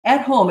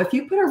At home, if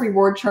you put a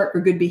reward chart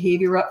for good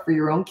behavior up for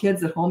your own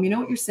kids at home, you know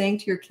what you're saying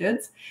to your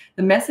kids?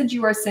 The message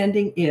you are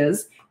sending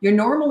is, you're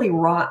normally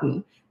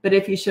rotten, but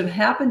if you should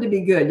happen to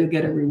be good, you'll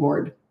get a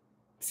reward.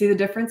 See the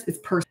difference? It's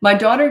personal. My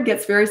daughter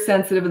gets very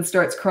sensitive and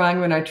starts crying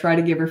when I try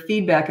to give her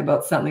feedback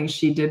about something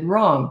she did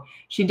wrong.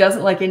 She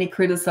doesn't like any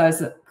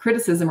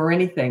criticism or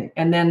anything.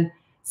 And then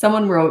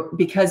someone wrote,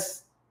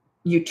 because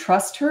you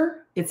trust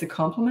her, it's a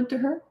compliment to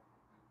her.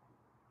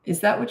 Is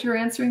that what you're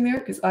answering there?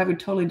 Because I would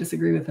totally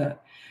disagree with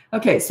that.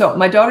 Okay, so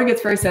my daughter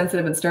gets very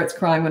sensitive and starts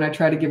crying when I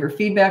try to give her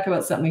feedback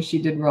about something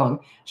she did wrong.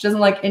 She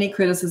doesn't like any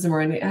criticism or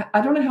anything. I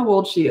don't know how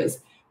old she is,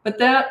 but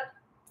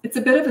it's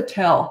a bit of a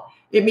tell.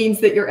 It means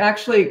that you're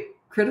actually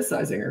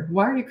criticizing her.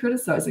 Why are you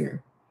criticizing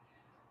her?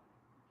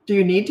 Do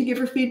you need to give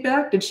her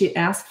feedback? Did she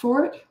ask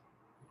for it?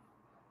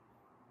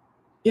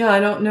 Yeah, I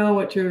don't know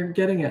what you're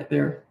getting at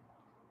there.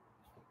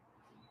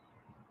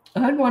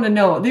 I'd want to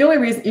know. The only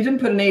reason you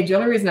didn't put an age, the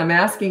only reason I'm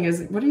asking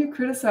is, what are you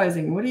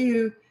criticizing? What are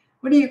you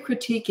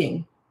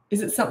critiquing?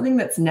 Is it something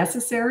that's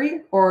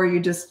necessary, or are you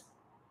just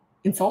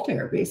insulting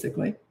her,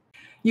 basically?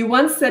 You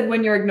once said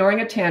when you're ignoring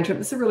a tantrum,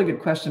 this is a really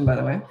good question, by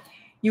the way.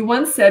 You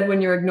once said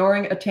when you're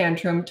ignoring a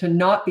tantrum to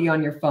not be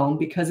on your phone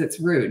because it's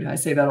rude. I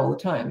say that all the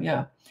time,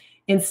 yeah.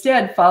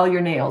 Instead, file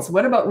your nails.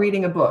 What about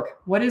reading a book?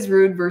 What is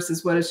rude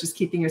versus what is just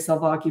keeping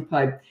yourself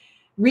occupied?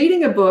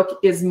 Reading a book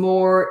is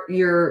more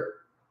your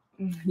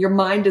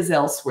mind is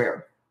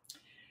elsewhere.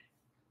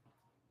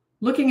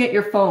 Looking at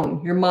your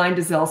phone, your mind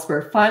is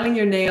elsewhere. Filing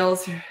your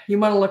nails, you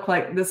want to look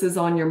like this is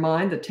on your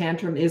mind. The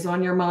tantrum is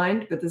on your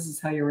mind, but this is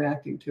how you're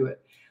reacting to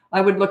it. I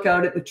would look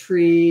out at the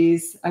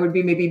trees. I would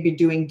maybe be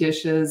doing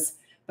dishes,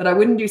 but I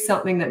wouldn't do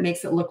something that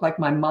makes it look like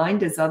my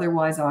mind is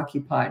otherwise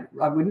occupied.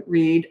 I wouldn't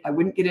read. I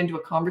wouldn't get into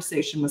a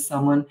conversation with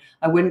someone.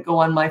 I wouldn't go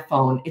on my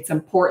phone. It's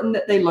important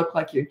that they look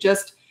like you're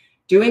just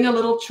doing a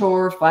little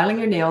chore, filing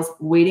your nails,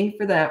 waiting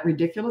for that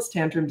ridiculous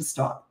tantrum to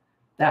stop.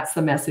 That's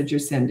the message you're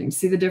sending.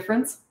 See the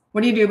difference?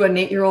 What do you do about an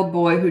 8-year-old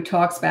boy who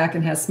talks back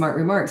and has smart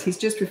remarks? He's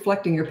just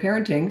reflecting your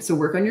parenting, so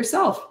work on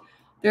yourself.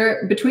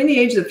 They're between the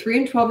ages of 3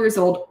 and 12 years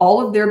old. All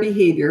of their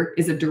behavior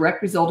is a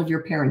direct result of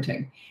your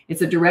parenting.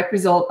 It's a direct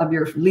result of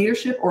your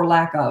leadership or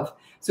lack of.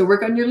 So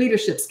work on your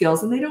leadership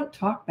skills, and they don't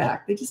talk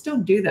back. They just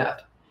don't do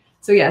that.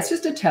 So yeah, it's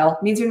just a tell.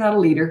 It means you're not a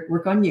leader.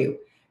 Work on you.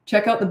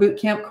 Check out the boot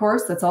camp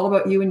course. That's all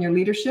about you and your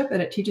leadership,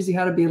 and it teaches you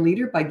how to be a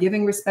leader by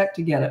giving respect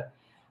to get it.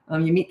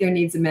 You meet their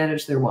needs and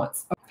manage their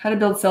wants. How to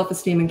build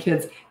self-esteem in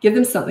kids. Give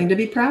them something to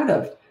be proud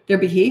of. Their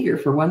behavior,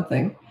 for one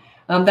thing.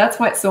 That's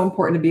why it's so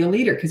important to be a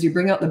leader, because you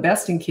bring out the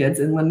best in kids.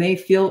 And when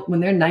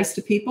they're nice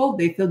to people,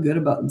 they feel good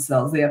about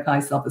themselves. They have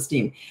high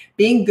self-esteem.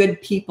 Being good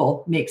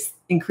people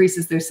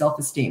increases their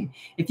self-esteem.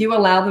 If you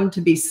allow them to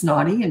be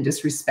snotty and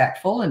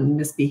disrespectful and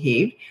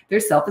misbehaved,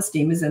 their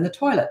self-esteem is in the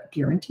toilet.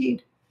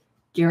 Guaranteed.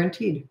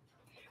 Guaranteed.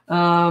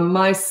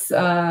 My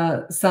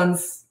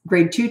son's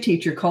grade 2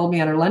 teacher called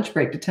me on her lunch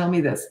break to tell me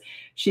this.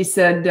 She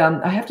said,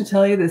 I have to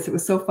tell you this. It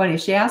was so funny.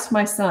 She asked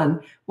my son,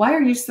 why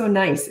are you so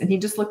nice? And he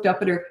just looked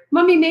up at her.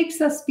 Mommy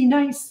makes us be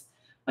nice.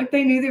 Like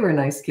they knew they were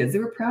nice kids. They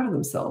were proud of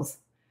themselves.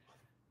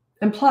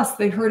 And plus,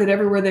 they heard it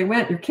everywhere they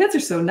went. Your kids are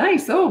so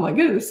nice. Oh, my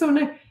goodness, they're so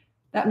nice.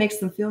 That makes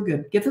them feel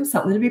good. Give them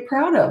something to be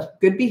proud of.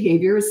 Good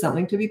behavior is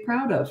something to be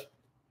proud of.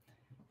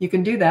 You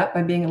can do that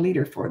by being a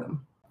leader for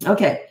them.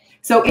 Okay.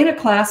 So in a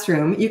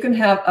classroom, you can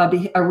have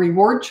a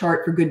reward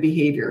chart for good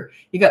behavior.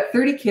 You got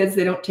 30 kids,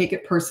 they don't take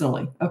it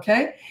personally,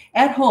 okay?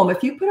 At home,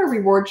 if you put a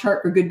reward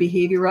chart for good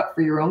behavior up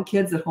for your own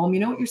kids at home, you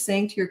know what you're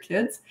saying to your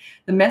kids?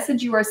 The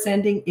message you are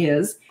sending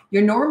is,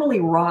 you're normally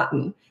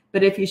rotten,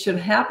 but if you should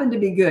happen to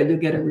be good, you'll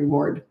get a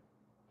reward.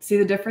 See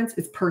the difference?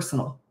 It's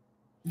personal.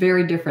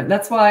 Very different.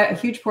 That's why a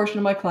huge portion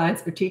of my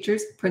clients are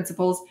teachers,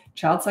 principals,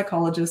 child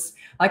psychologists.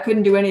 I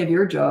couldn't do any of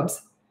your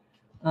jobs.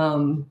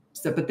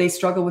 But they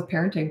struggle with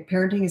parenting.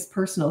 Parenting is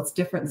personal. It's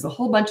different. There's a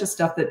whole bunch of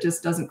stuff that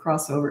just doesn't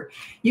cross over.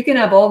 You can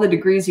have all the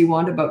degrees you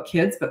want about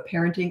kids, but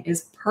parenting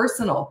is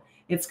personal.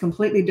 It's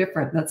completely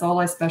different. That's all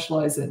I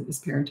specialize in,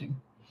 is parenting.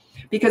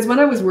 Because when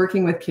I was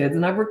working with kids,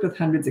 and I've worked with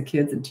hundreds of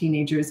kids and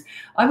teenagers,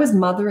 I was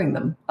mothering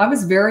them. I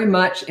was very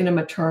much in a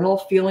maternal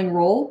feeling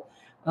role.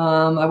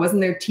 I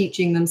wasn't there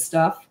teaching them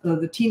stuff.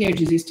 The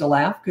teenagers used to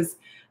laugh because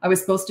I was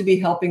supposed to be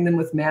helping them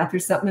with math or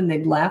something, and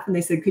they'd laugh and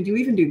they said, could you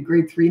even do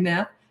grade 3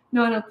 math?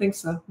 No, I don't think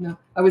so. No,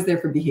 I was there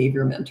for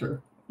behavior mentor,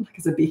 like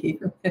as a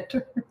behavior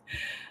mentor.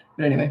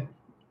 But anyway,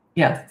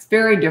 yeah, it's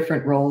very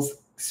different roles,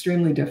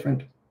 extremely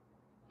different.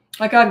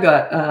 Like I've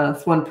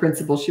got one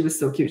principal. She was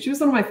so cute. She was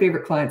one of my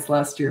favorite clients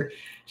last year.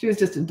 She was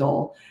just a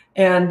doll.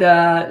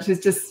 And she's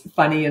just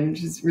funny and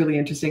she's really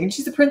interesting. And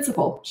she's a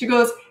principal. She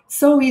goes,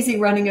 so easy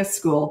running a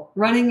school,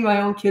 running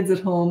my own kids at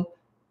home,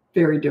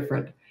 very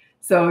different.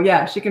 So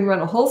yeah, she can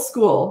run a whole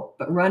school,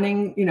 but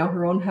running,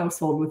 her own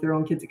household with her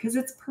own kids, because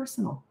it's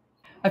personal.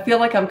 I feel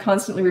like I'm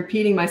constantly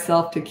repeating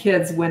myself to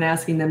kids when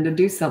asking them to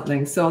do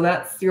something. So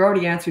you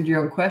already answered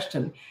your own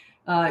question.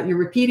 You're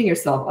repeating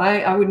yourself.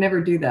 I would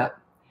never do that.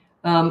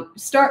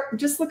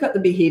 Just look at the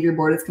behavior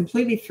board. It's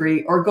completely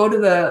free, or go to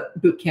the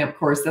boot camp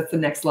course. That's the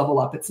next level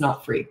up. It's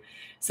not free.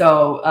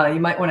 So you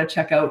might want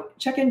to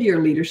check into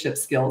your leadership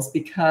skills,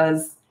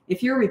 because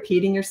if you're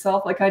repeating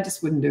yourself, like I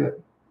just wouldn't do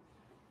it.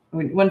 I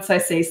mean, once I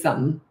say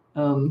something,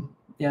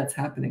 yeah, it's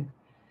happening.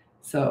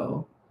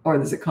 So, or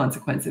there's a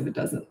consequence if it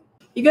doesn't.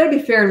 You got to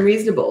be fair and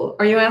reasonable.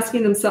 Are you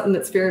asking them something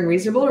that's fair and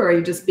reasonable, or are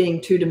you just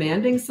being too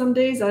demanding some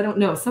days? I don't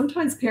know.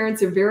 Sometimes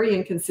parents are very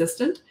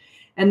inconsistent,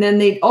 and then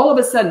they all of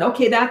a sudden,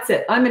 okay, that's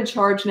it. I'm in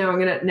charge now.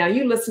 Now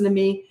you listen to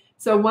me.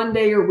 So one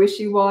day you're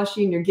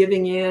wishy-washy and you're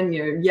giving in,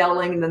 you're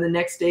yelling, and then the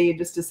next day you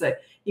just say,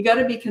 you got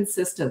to be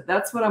consistent.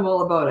 That's what I'm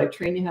all about. I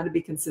train you how to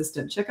be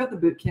consistent. Check out the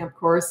boot camp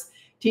course.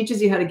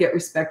 Teaches you how to get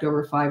respect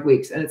over 5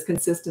 weeks, and it's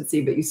consistency,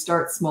 but you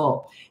start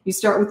small. You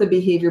start with a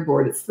behavior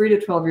board. It's 3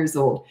 to 12 years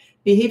old.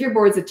 Behavior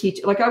board's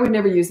like I would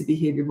never use a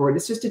behavior board.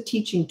 It's just a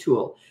teaching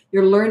tool.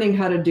 You're learning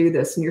how to do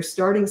this, and you're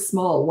starting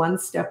small, one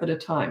step at a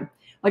time.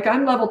 Like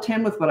I'm level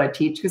 10 with what I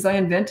teach because I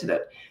invented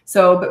it.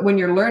 So, but when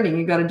you're learning,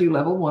 you got to do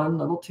level 1,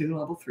 level 2,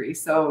 level 3.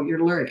 So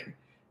you're learning,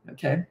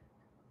 okay?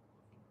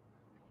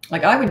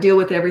 Like I would deal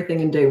with everything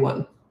in day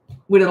 1.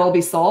 Would it all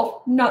be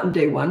solved? Not in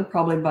day 1,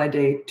 probably by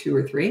day 2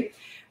 or 3.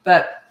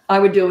 But I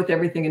would deal with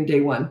everything in day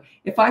 1.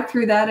 If I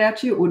threw that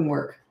at you, it wouldn't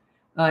work.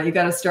 You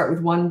got to start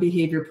with 1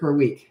 behavior per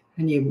week,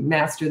 and you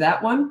master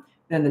that one,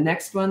 then the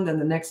next one, then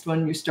the next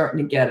one. You're starting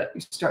to get it.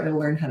 You're starting to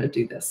learn how to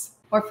do this.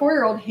 Our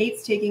 4-year-old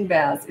hates taking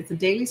baths. It's a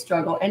daily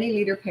struggle. Any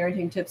leader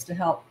parenting tips to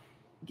help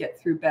get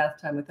through bath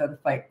time without a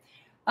fight?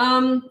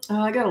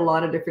 I got a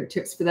lot of different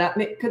tips for that.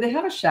 Could they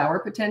have a shower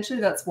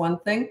potentially? That's one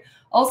thing.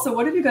 Also,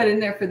 what have you got in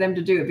there for them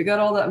to do? Have you got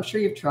all that? I'm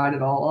sure you've tried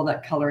it all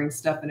that coloring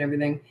stuff and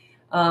everything.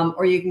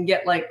 Or you can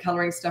get like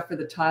coloring stuff for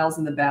the tiles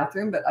in the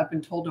bathroom, but I've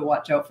been told to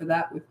watch out for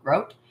that with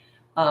grout.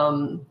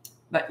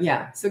 But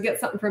yeah, so get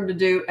something for him to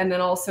do. And then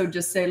also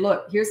just say,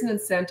 look, here's an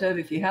incentive.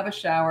 If you have a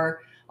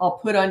shower,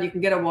 you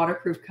can get a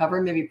waterproof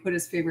cover, maybe put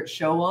his favorite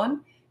show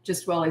on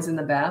just while he's in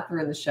the bath or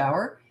in the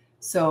shower.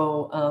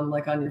 So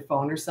like on your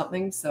phone or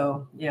something.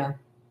 So yeah,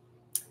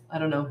 I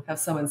don't know, have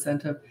some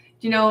incentive.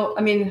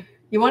 I mean,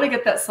 you want to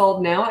get that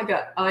solved now.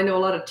 I know a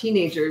lot of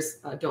teenagers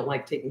don't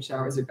like taking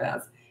showers or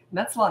baths. And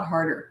that's a lot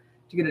harder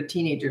to get a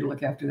teenager to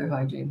look after their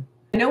hygiene.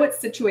 I know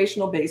it's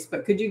situational based,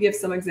 but could you give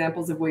some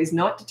examples of ways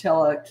not to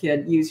tell a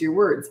kid, use your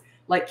words,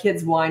 like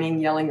kids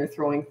whining, yelling, or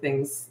throwing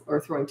things or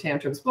throwing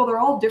tantrums? Well, they're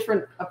all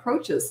different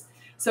approaches.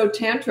 So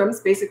tantrums,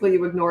 basically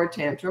you ignore a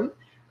tantrum.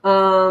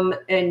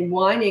 And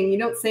whining, you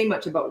don't say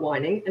much about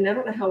whining. And I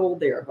don't know how old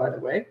they are, by the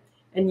way.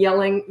 And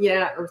yelling,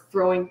 yeah, or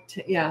throwing,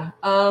 yeah.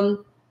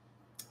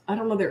 I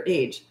don't know their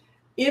age.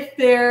 If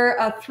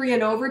they're 3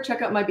 and over,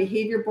 check out my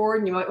behavior board,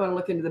 and you might want to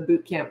look into the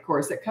boot camp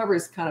course. It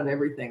covers kind of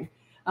everything.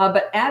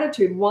 But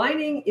attitude,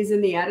 whining is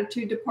in the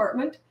attitude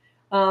department.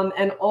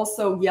 And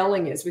also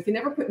yelling is. We can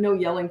never put no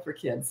yelling for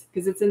kids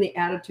because it's in the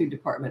attitude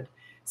department.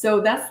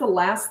 So that's the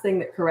last thing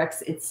that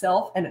corrects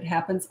itself, and it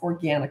happens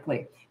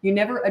organically. You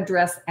never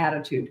address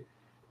attitude.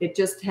 It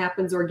just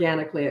happens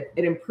organically.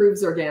 It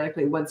improves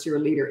organically once you're a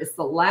leader. It's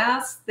the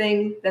last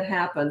thing that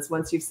happens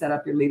once you've set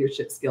up your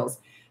leadership skills.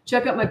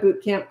 Check out my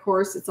boot camp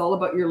course. It's all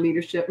about your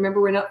leadership.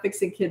 Remember, we're not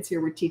fixing kids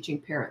here. We're teaching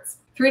parents.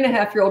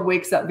 3.5-year-old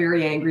wakes up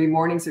very angry.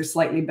 Mornings are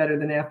slightly better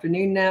than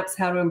afternoon naps.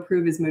 How to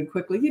improve his mood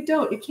quickly? You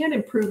can't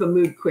improve a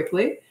mood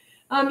quickly.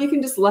 You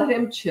can just let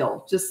him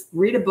chill. Just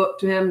read a book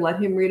to him.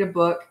 Let him read a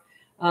book.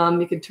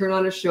 You can turn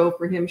on a show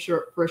for him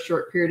for a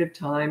short period of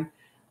time.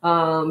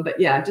 But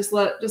yeah, just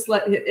let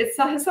it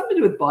has something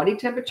to do with body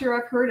temperature,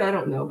 I've heard. I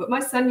don't know. But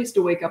my son used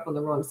to wake up on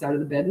the wrong side of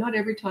the bed. Not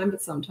every time,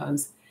 but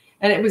sometimes.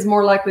 And it was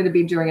more likely to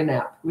be during a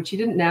nap, which he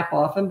didn't nap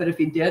often, but if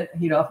he did,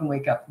 he'd often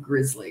wake up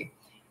grizzly.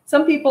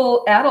 Some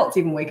people, adults,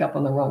 even wake up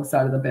on the wrong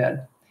side of the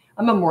bed.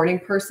 I'm a morning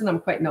person.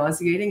 I'm quite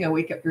nauseating. I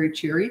wake up very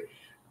cheery,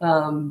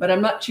 but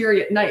I'm not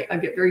cheery at night. I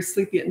get very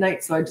sleepy at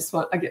night, so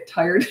I get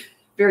tired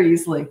very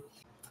easily.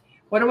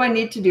 What do I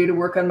need to do to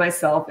work on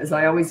myself? As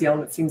I always yell,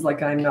 and it seems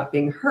like I'm not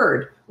being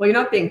heard. Well, you're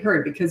not being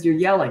heard because you're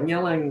yelling.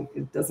 Yelling,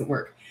 it doesn't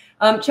work.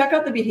 Check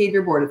out the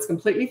behavior board. It's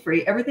completely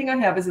free. Everything I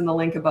have is in the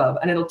link above,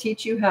 and it'll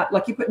teach you how,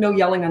 like you put no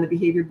yelling on the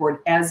behavior board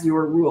as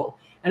your rule,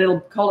 and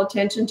it'll call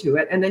attention to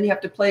it. And then you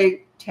have to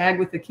play tag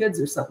with the kids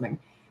or something.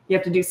 You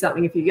have to do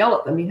something. If you yell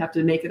at them, you have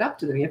to make it up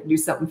to them. You have to do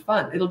something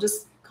fun. It'll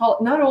just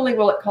not only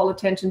will it call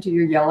attention to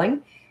your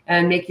yelling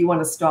and make you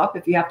want to stop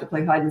if you have to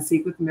play hide and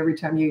seek with them every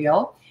time you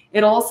yell.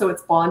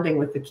 It's bonding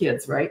with the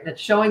kids, right? That's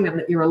showing them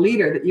that you're a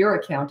leader, that you're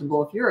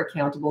accountable. If you're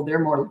accountable, they're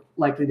more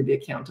likely to be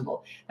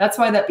accountable. That's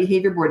why that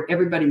behavior board,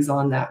 everybody's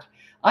on that.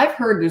 I've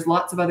heard there's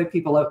lots of other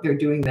people out there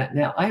doing that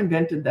now. I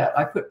invented that.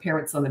 I put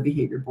parents on the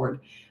behavior board.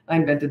 I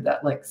invented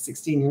that like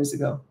 16 years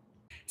ago.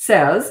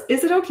 Says,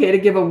 is it okay to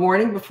give a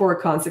warning before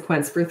a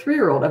consequence for a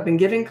 3-year-old? I've been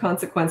giving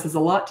consequences a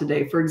lot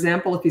today. For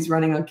example, if he's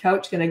running on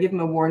couch, can I give him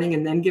a warning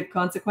and then give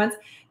consequence?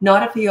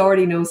 Not if he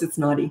already knows it's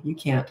naughty. You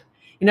can't.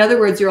 In other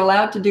words, you're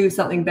allowed to do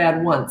something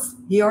bad once.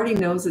 He already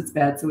knows it's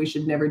bad, so he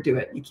should never do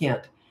it. You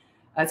can't.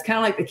 It's kind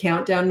of like the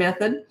countdown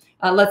method.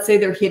 Let's say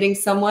they're hitting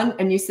someone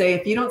and you say,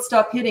 if you don't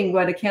stop hitting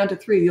by the count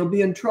of 3, you'll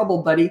be in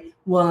trouble, buddy.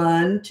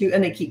 1, 2,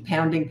 and they keep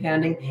pounding,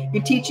 pounding.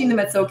 You're teaching them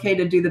it's okay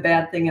to do the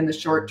bad thing in the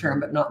short term,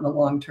 but not in the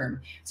long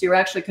term. So you're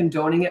actually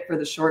condoning it for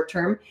the short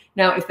term.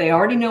 Now, if they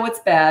already know it's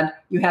bad,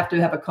 you have to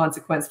have a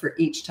consequence for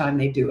each time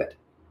they do it.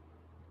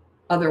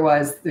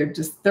 Otherwise,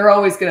 they're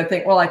always going to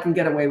think, well, I can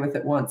get away with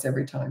it once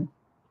every time.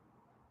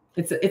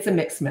 It's a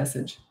mixed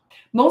message.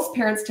 Most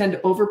parents tend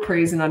to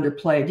overpraise and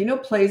underplay. Do you know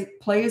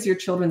play is your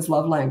children's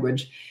love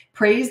language?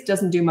 Praise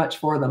doesn't do much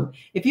for them.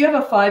 If you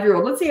have a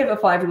 5-year-old, let's say you have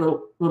a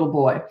 5-year-old little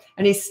boy,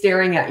 and he's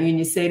staring at you, and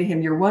you say to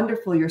him, you're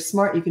wonderful, you're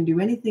smart, you can do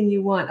anything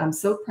you want. I'm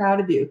so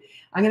proud of you.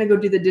 I'm going to go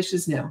do the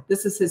dishes now.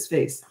 This is his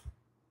face.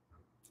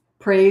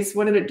 Praise,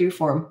 what did it do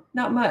for him?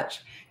 Not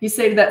much. You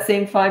say to that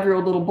same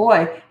 5-year-old little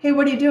boy, hey,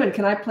 what are you doing?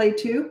 Can I play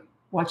too?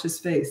 Watch his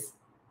face,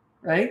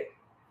 right?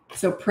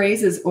 So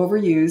praise is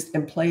overused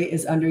and play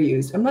is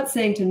underused. I'm not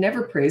saying to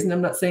never praise, and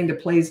I'm not saying to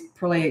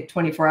play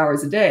 24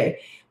 hours a day,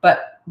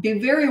 but be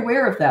very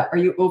aware of that. Are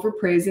you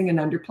overpraising and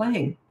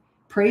underplaying?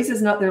 Praise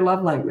is not their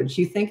love language.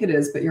 You think it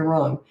is, but you're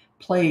wrong.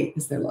 Play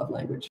is their love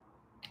language.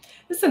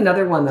 This is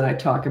another one that I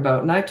talk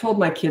about, and I told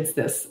my kids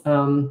this.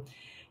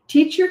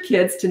 Teach your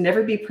kids to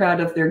never be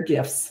proud of their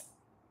gifts,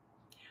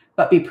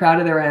 but be proud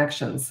of their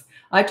actions.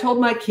 I told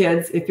my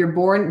kids, if you're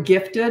born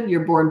gifted,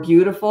 you're born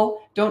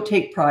beautiful, don't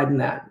take pride in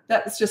that.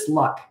 That's just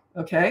luck,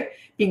 okay?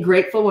 Be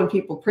grateful when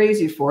people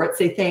praise you for it.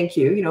 Say thank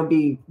you,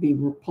 be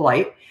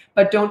polite,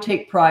 but don't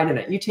take pride in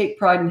it. You take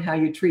pride in how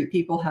you treat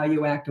people, how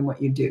you act, and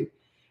what you do.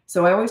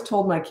 So I always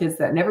told my kids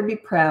that. Never be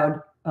proud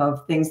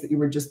of things that you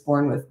were just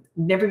born with.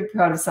 Never be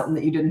proud of something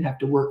that you didn't have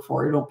to work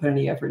for or don't put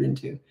any effort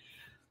into.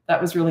 That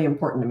was really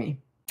important to me.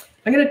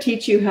 I'm going to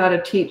teach you how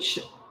to teach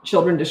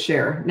children to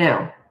share.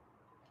 Now,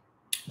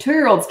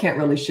 2-year-olds can't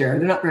really share.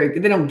 They're not very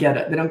good. They don't get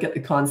it. They don't get the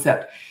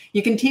concept.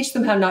 You can teach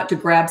them how not to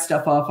grab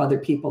stuff off other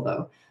people,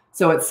 though.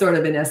 So it's sort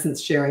of, in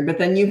essence, sharing. But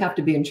then you have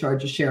to be in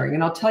charge of sharing.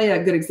 And I'll tell you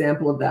a good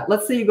example of that.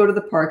 Let's say you go to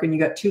the park and you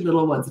got 2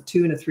 little ones, a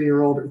 2 and a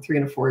 3-year-old, or a 3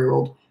 and a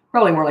 4-year-old.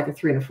 Probably more like a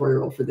 3 and a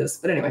 4-year-old for this.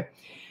 But anyway,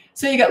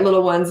 so you got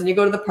little ones and you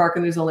go to the park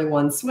and there's only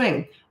one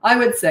swing. I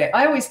would say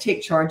I always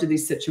take charge of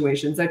these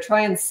situations. I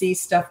try and see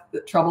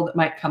trouble that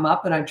might come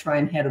up, and I try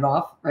and head it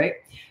off, right?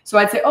 So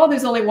I'd say, oh,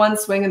 there's only one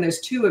swing and there's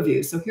 2 of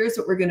you. So here's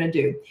what we're going to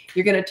do.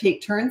 You're going to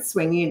take turns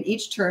swinging, and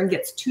each turn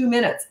gets 2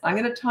 minutes. I'm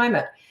going to time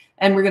it.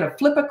 And we're going to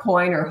flip a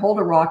coin or hold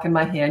a rock in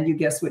my hand. You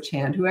guess which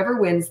hand.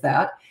 Whoever wins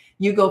that,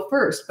 you go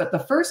first. But the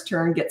first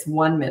turn gets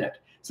 1 minute.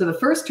 So the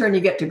first turn you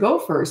get to go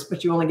first,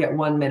 but you only get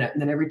 1 minute.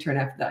 And then every turn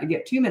after that, you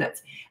get 2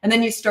 minutes. And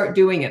then you start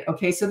doing it.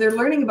 Okay, so they're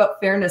learning about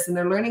fairness and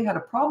they're learning how to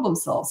problem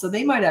solve. So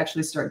they might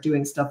actually start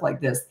doing stuff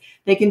like this.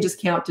 They can just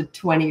count to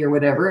 20 or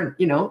whatever,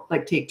 and,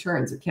 like take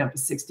turns or count to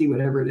 60,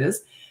 whatever it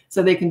is.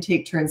 So they can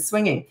take turns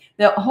swinging.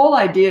 The whole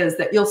idea is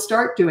that you'll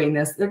start doing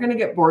this. They're going to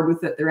get bored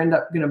with it. They're end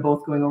up going to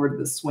both going over to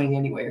the swing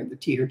anyway, or the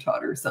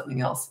teeter-totter or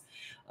something else.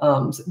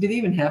 So do they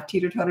even have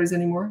teeter-totters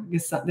anymore? I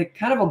guess they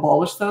kind of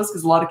abolished those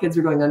because a lot of kids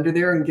are going under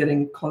there and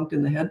getting clunked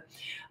in the head.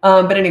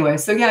 But anyway,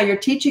 so yeah, you're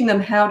teaching them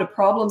how to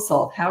problem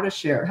solve, how to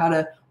share, how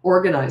to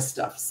organize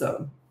stuff.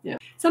 So yeah,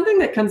 something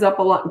that comes up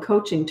a lot in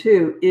coaching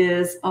too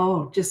is,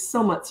 just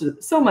so much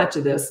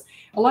of this,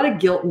 a lot of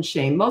guilt and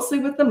shame, mostly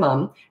with the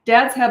mom.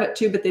 Dads have it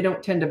too, but they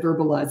don't tend to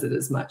verbalize it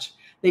as much.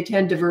 They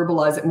tend to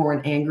verbalize it more in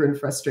anger and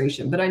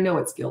frustration, but I know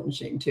it's guilt and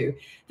shame too.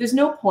 There's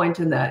no point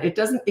in that.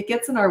 It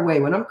gets in our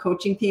way. When I'm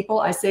coaching people,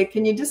 I say,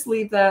 can you just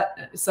leave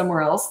that somewhere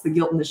else, the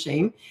guilt and the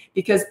shame?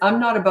 Because I'm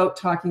not about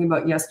talking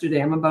about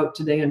yesterday. I'm about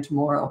today and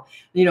tomorrow.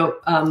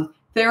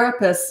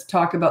 Therapists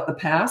talk about the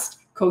past.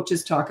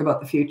 Coaches talk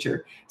about the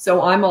future.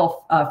 So I'm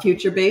all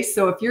future-based.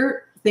 So if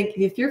you're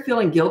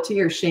feeling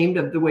guilty or ashamed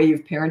of the way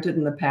you've parented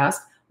in the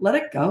past, let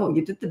it go.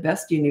 You did the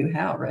best you knew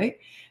how, right?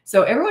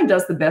 So everyone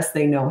does the best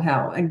they know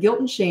how, and guilt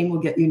and shame will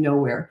get you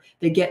nowhere.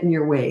 They get in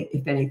your way,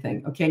 if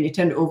anything. Okay. And you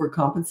tend to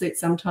overcompensate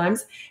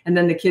sometimes. And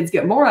then the kids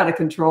get more out of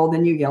control.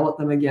 Then you yell at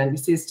them again. You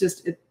see, it's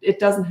just, it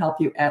doesn't help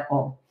you at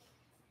all.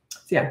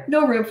 So yeah,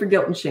 no room for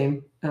guilt and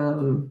shame.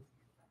 It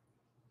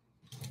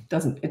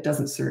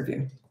doesn't serve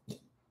you.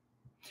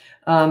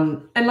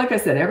 And like I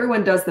said,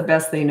 everyone does the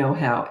best they know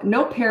how.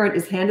 No parent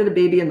is handed a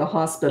baby in the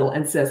hospital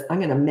and says, I'm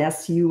going to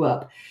mess you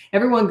up.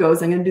 Everyone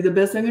goes, I'm going to do the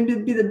best. I'm going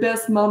to be the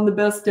best mom, the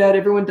best dad.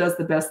 Everyone does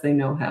the best they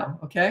know how.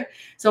 Okay.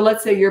 So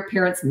let's say your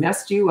parents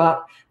messed you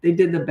up. They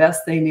did the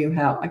best they knew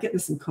how. I get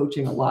this in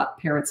coaching a lot.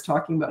 Parents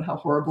talking about how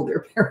horrible their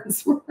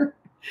parents were.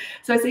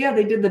 So I say, yeah,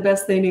 they did the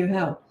best they knew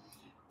how.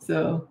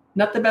 So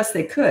not the best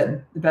they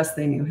could, the best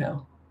they knew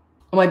how.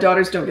 My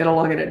daughters don't get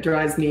along, and it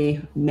drives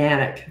me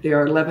manic. They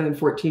are 11 and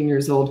 14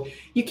 years old.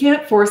 You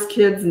can't force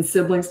kids and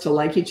siblings to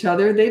like each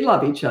other. They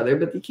love each other,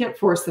 but you can't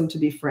force them to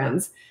be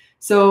friends.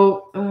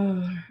 So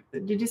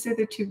did you say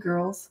they're 2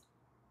 girls?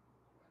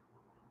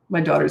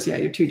 My daughters, yeah,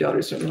 your 2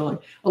 daughters don't get along.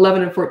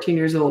 11 and 14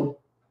 years old.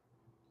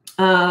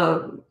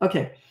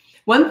 Okay.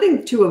 One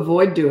thing to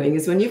avoid doing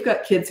is when you've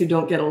got kids who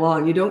don't get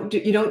along, you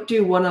don't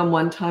do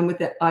one-on-one time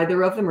with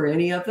either of them or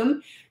any of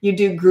them. You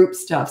do group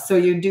stuff. So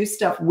you do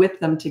stuff with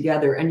them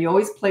together, and you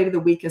always play to the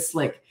weakest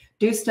link.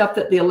 Do stuff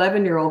that the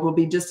 11-year-old will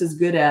be just as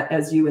good at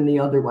as you and the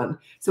other one.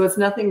 So it's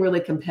nothing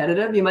really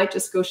competitive. You might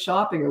just go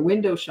shopping or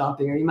window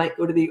shopping, or you might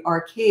go to the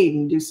arcade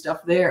and do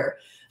stuff there.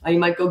 You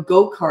might go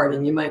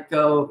go-karting. You might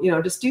go,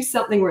 just do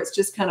something where it's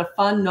just kind of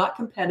fun, not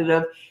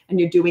competitive, and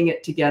you're doing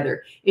it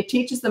together. It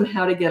teaches them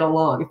how to get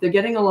along. If they're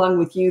getting along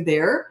with you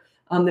there,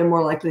 they're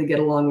more likely to get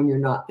along when you're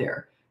not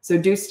there. So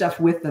do stuff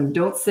with them.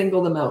 Don't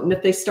single them out. And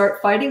if they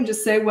start fighting,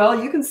 just say,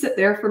 well, you can sit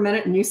there for a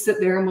minute and you sit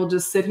there and we'll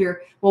just sit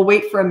here. We'll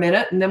wait for a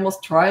minute and then we'll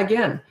try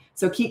again.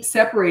 So keep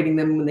separating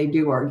them when they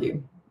do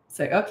argue.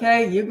 Say,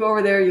 okay, you go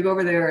over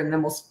there, and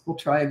then we'll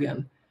try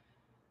again.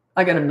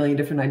 I got a million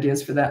different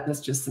ideas for that.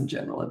 That's just some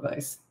general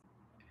advice.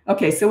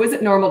 Okay, so is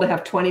it normal to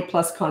have 20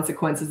 plus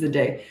consequences a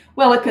day?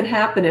 Well, it could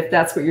happen if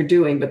that's what you're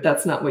doing, but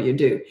that's not what you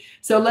do.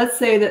 So let's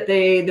say that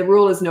the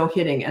rule is no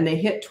hitting, and they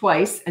hit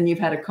twice and you've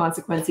had a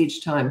consequence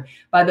each time.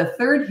 By the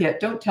third hit,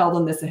 don't tell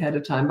them this ahead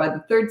of time. By the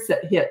third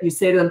hit, you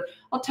say to them,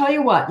 I'll tell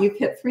you what, you've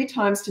hit 3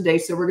 times today,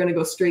 so we're going to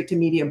go straight to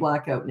media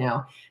blackout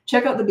now.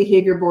 Check out the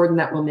behavior board and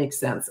that will make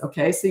sense.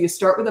 Okay, so you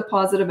start with a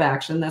positive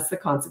action. That's the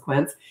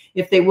consequence.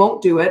 If they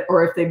won't do it,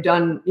 or if they've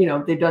done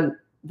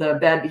the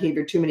bad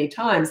behavior too many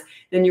times,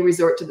 then you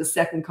resort to the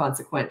second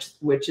consequence,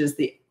 which is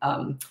the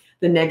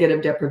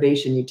negative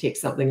deprivation. You take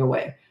something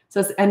away.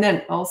 So, and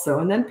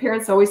then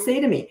parents always say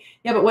to me,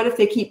 yeah, but what if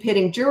they keep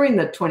hitting during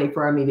the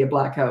 24-hour media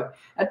blackout?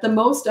 At the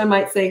most, I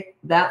might say,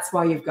 that's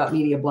why you've got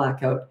media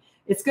blackout.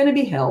 It's going to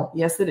be hell.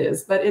 Yes, it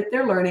is. But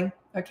they're learning.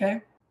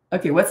 Okay.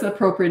 Okay. What's an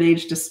appropriate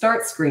age to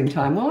start screen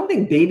time? Well, I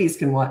think babies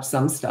can watch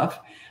some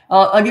stuff.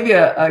 I'll give you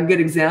a good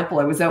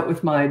example. I was out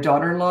with my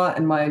daughter-in-law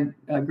and my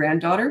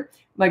granddaughter.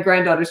 My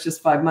granddaughter's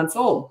just 5 months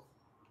old.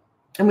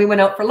 And we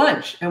went out for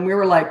lunch and we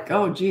were like,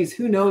 oh, geez,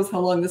 who knows how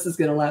long this is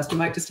going to last? We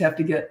might just have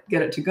to get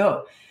it to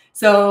go.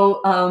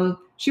 So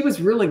she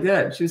was really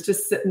good. She was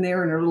just sitting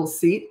there in her little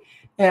seat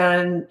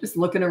and just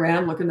looking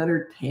around, looking at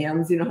her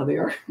hands, you know how they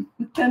are.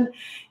 And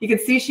you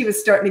could see she was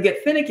starting to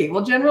get finicky.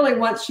 Well, generally,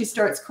 once she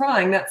starts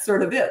crying, that's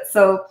sort of it.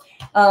 So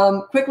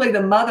quickly,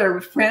 the mother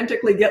was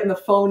frantically getting the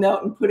phone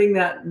out and putting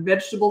that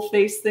vegetable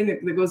face thing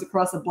that goes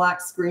across a black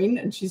screen.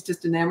 And she's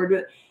just enamored with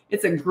it.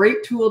 It's a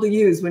great tool to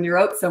use when you're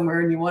out somewhere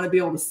and you want to be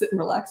able to sit and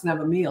relax and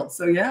have a meal.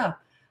 So yeah,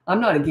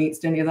 I'm not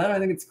against any of that. I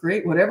think it's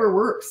great. Whatever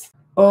works.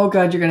 Oh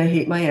God, you're going to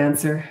hate my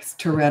answer. It's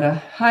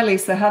Toretta. Hi,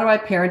 Lisa. How do I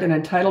parent an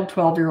entitled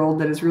 12-year-old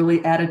that is really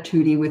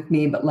attitudey with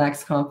me, but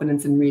lacks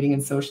confidence in reading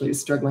and socially is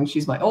struggling?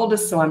 She's my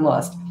oldest, so I'm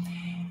lost.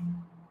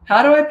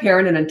 How do I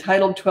parent an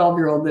entitled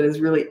 12-year-old that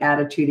is really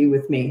attitudey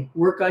with me?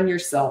 Work on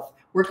yourself.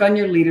 Work on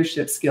your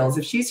leadership skills.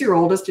 If she's your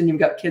oldest and you've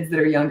got kids that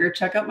are younger,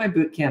 check out my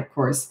boot camp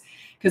course.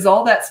 Because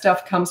all that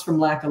stuff comes from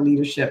lack of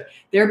leadership.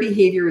 Their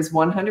behavior is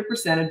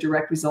 100% a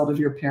direct result of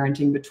your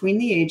parenting between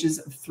the ages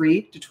of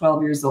 3 to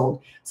 12 years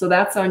old. So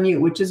that's on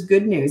you, which is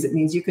good news. It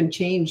means you can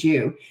change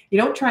you. You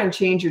don't try and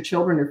change your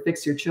children or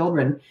fix your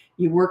children.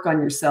 You work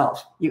on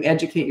yourself. You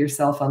educate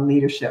yourself on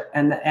leadership,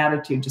 and the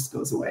attitude just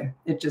goes away.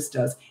 It just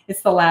does.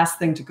 It's the last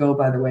thing to go,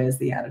 by the way, is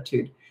the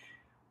attitude.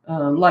 A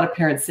lot of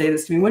parents say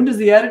this to me, when does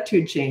the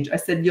attitude change? I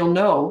said, you'll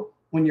know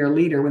when you're a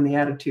leader, when the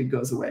attitude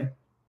goes away.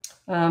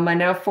 My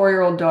now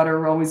 4-year-old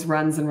daughter always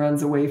runs and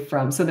runs away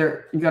from. So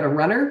you got a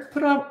runner,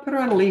 put her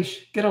on a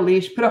leash, get a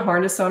leash, put a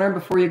harness on her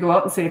before you go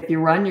out and say, if you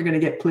run, you're going to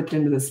get clipped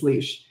into this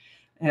leash.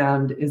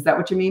 And is that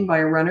what you mean by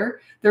a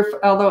runner?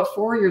 Although at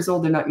 4 years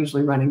old, they're not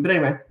usually running. But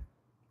anyway,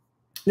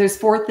 there's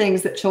 4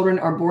 things that children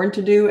are born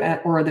to do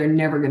or they're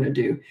never going to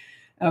do.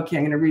 Okay,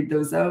 I'm going to read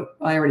those out.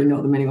 I already know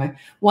them anyway.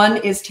 1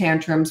 is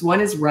tantrums, 1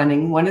 is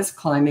running, 1 is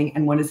climbing,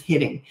 and 1 is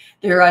hitting.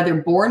 They're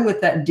either born with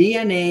that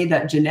DNA,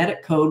 that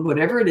genetic code,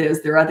 whatever it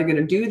is. They're either going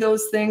to do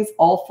those things,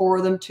 all 4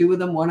 of them, 2 of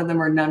them, 1 of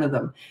them, or none of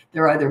them.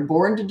 They're either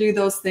born to do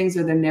those things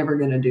or they're never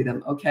going to do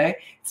them, okay?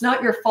 It's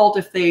not your fault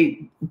if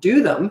they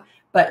do them,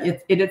 but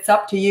it's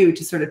up to you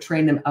to sort of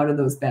train them out of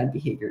those bad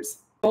behaviors.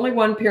 Only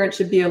one parent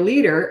should be a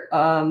leader.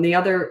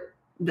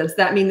 Does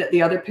that mean that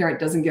the other parent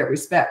doesn't get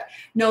respect?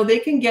 No, they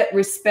can get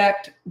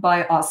respect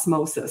by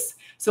osmosis.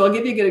 So I'll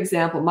give you a good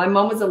example. My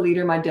mom was a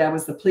leader. My dad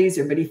was the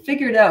pleaser, but he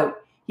figured out,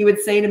 he would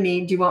say to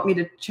me, do you want me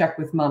to check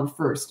with mom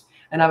first?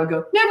 And I would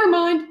go, never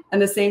mind. And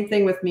the same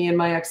thing with me and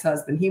my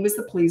ex-husband. He was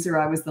the pleaser.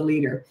 I was the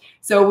leader.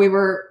 So we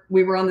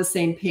were on the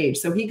same page.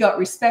 So he got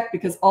respect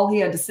because all he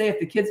had to say if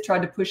the kids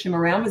tried to push him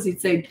around was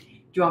he'd say, do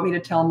you want me to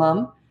tell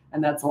mom?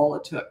 And that's all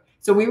it took.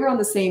 So we were on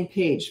the same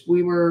page.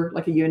 We were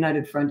like a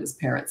united front as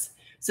parents.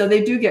 So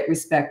they do get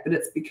respect, but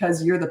it's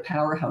because you're the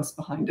powerhouse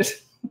behind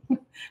it.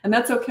 And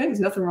that's okay. There's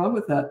nothing wrong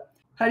with that.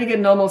 How do you get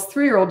an almost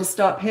 3-year-old to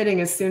stop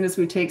hitting as soon as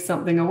we take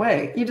something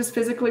away? You just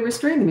physically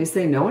restrain them. You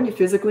say no, and you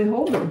physically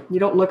hold them.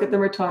 You don't look at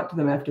them or talk to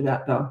them after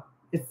that, though.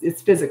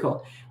 It's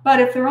physical. But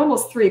if they're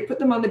almost 3, put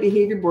them on the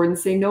behavior board and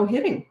say no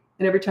hitting.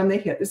 And every time they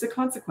hit, there's a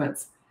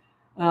consequence.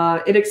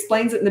 It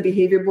explains it in the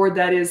behavior board.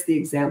 That is the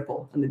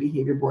example on the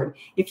behavior board.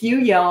 If you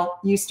yell,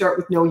 you start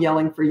with no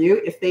yelling for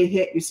you. If they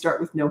hit, you start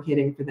with no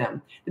hitting for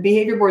them. The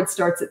behavior board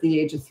starts at the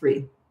age of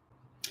 3.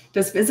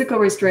 Does physical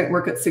restraint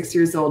work at 6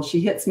 years old? She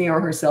hits me or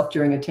herself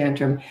during a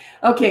tantrum.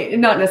 Okay,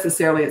 not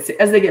necessarily.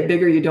 As they get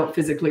bigger, you don't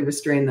physically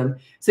restrain them.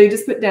 So you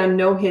just put down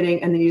no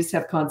hitting, and then you just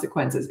have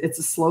consequences. It's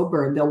a slow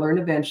burn. They'll learn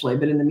eventually,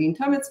 but in the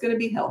meantime, it's going to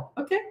be hell.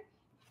 Okay?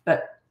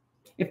 But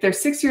if they're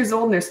 6 years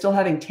old and they're still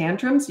having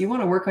tantrums, you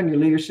want to work on your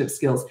leadership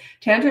skills.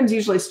 Tantrums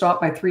usually stop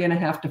by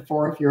 3.5 to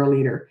 4 if you're a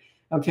leader.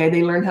 Okay,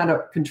 they learn how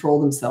to control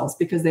themselves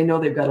because they know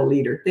they've got a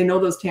leader. They know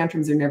those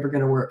tantrums are never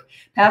going to work.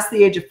 Past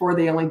the age of 4,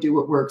 they only do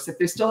what works. If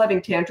they're still having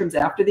tantrums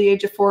after the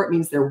age of 4, it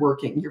means they're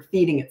working. You're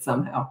feeding it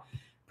somehow.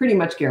 Pretty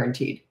much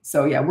guaranteed.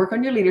 So yeah, work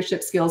on your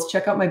leadership skills.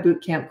 Check out my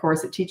boot camp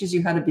course. It teaches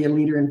you how to be a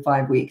leader in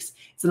 5 weeks.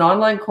 It's an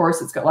online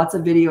course. It's got lots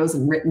of videos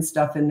and written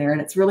stuff in there.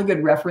 And it's really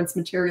good reference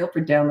material for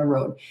down the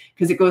road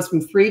because it goes from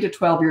 3 to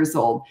 12 years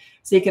old.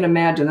 So you can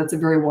imagine that's a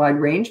very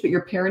wide range, but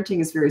your parenting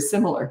is very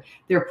similar.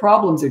 Their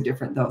problems are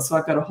different though. So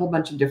I've got a whole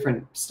bunch of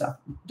different stuff,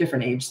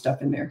 different age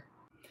stuff in there.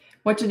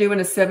 What to do when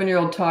a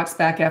 7-year-old talks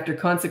back after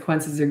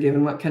consequences are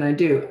given? What can I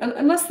do?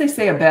 Unless they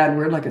say a bad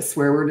word, like a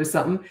swear word or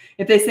something.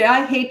 If they say,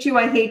 I hate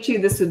you,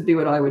 this would be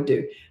what I would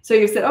do. So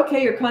you said,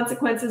 okay, your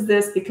consequence is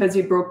this because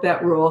you broke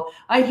that rule.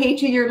 I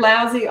hate you, you're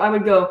lousy. I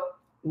would go,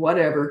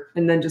 whatever,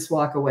 and then just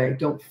walk away.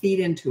 Don't feed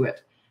into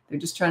it. They're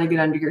just trying to get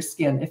under your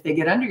skin. If they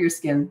get under your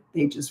skin,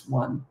 they just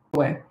won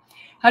away.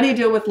 How do you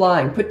deal with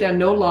lying? Put down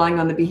no lying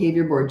on the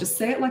behavior board. Just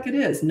say it like it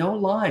is. No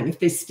lying. If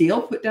they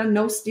steal, put down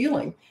no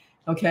stealing.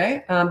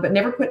 Okay, but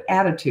never put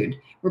attitude.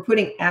 We're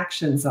putting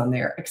actions on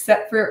there,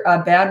 except for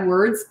bad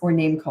words or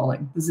name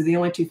calling. Those are the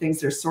only 2 things.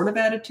 There's sort of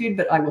attitude,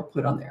 but I will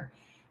put on there.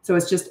 So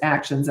it's just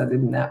actions other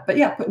than that. But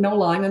yeah, put no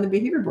lying on the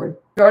behavior board.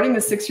 Regarding the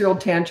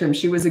 6-year-old tantrum,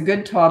 she was a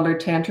good toddler.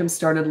 Tantrum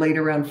started late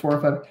around 4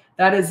 or 5.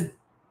 That is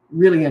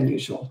really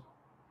unusual.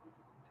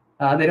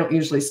 They don't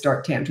usually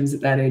start tantrums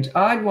at that age.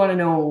 I'd want to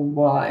know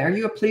why. Are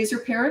you a pleaser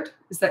parent?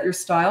 Is that your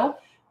style?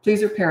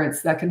 Pleaser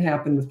parents, that can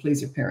happen with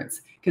pleaser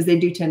parents because they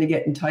do tend to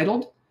get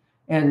entitled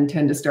and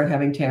tend to start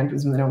having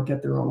tantrums when they don't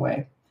get their own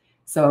way.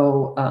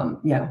 So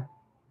yeah,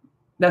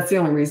 that's the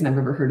only reason I've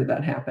ever heard of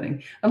that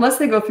happening. Unless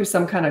they go through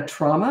some kind of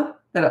trauma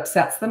that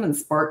upsets them and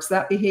sparks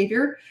that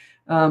behavior.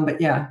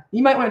 But yeah,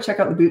 you might want to check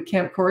out the boot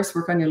camp course,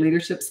 work on your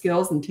leadership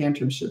skills, and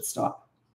tantrums should stop.